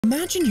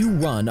Imagine you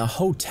run a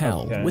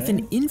hotel with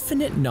an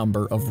infinite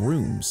number of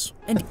rooms,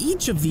 and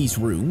each of these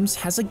rooms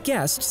has a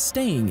guest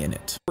staying in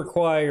it.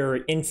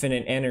 Require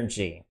infinite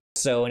energy.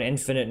 So an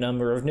infinite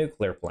number of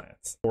nuclear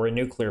plants, or a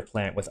nuclear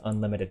plant with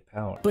unlimited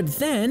power. But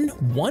then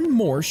one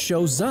more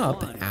shows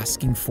up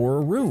asking for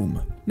a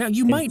room. Now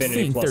you might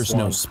think there's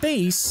no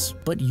space,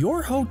 but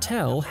your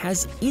hotel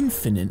has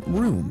infinite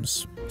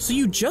rooms. So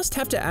you just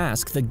have to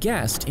ask the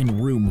guest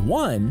in room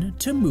 1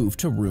 to move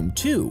to room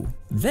 2.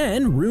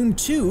 Then room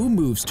 2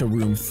 moves to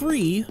room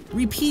 3,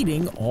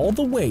 repeating all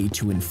the way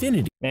to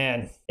infinity.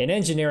 Man, in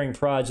engineering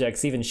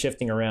projects, even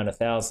shifting around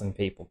 1,000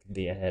 people can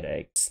be a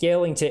headache.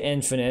 Scaling to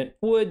infinite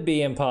would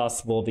be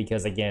impossible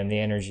because, again, the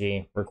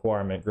energy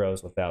requirement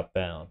grows without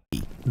bound.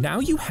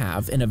 Now you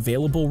have an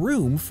available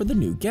room for the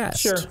new guest.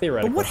 Sure,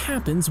 theoretically. But what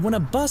happens when a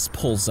bus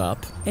pulls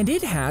up and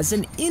it has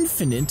an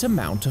infinite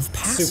amount of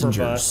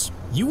passengers?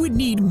 You would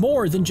need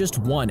more than just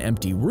one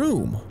empty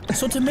room.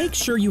 So to make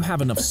sure you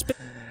have enough space...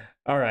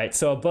 Alright,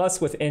 so a bus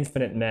with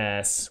infinite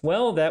mass.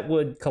 Well, that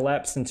would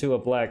collapse into a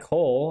black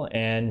hole,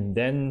 and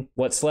then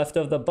what's left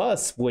of the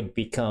bus would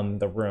become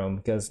the room,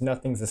 because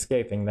nothing's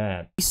escaping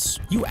that.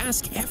 You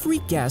ask every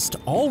guest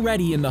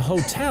already in the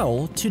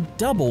hotel to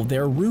double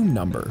their room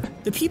number.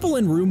 The people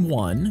in room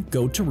 1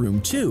 go to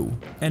room 2,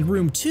 and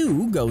room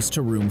 2 goes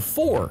to room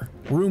 4,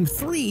 room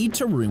 3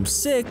 to room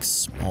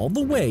 6, all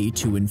the way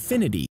to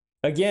infinity.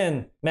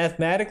 Again,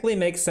 mathematically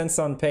makes sense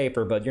on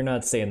paper, but you're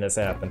not seeing this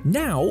happen.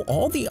 Now,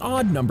 all the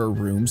odd number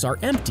rooms are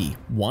empty.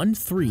 1,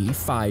 3,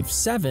 5,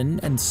 7,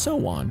 and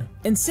so on.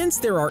 And since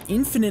there are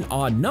infinite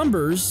odd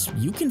numbers,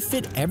 you can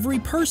fit every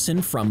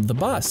person from the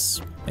bus.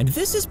 And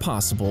this is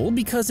possible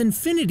because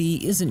infinity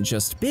isn't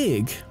just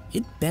big,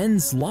 it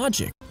bends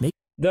logic.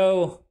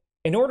 Though,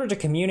 in order to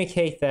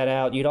communicate that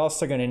out, you'd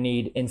also going to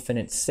need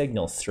infinite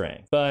signal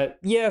strength. But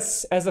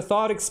yes, as a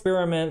thought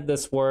experiment,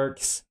 this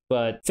works.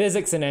 But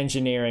physics and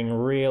engineering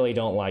really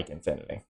don't like infinity.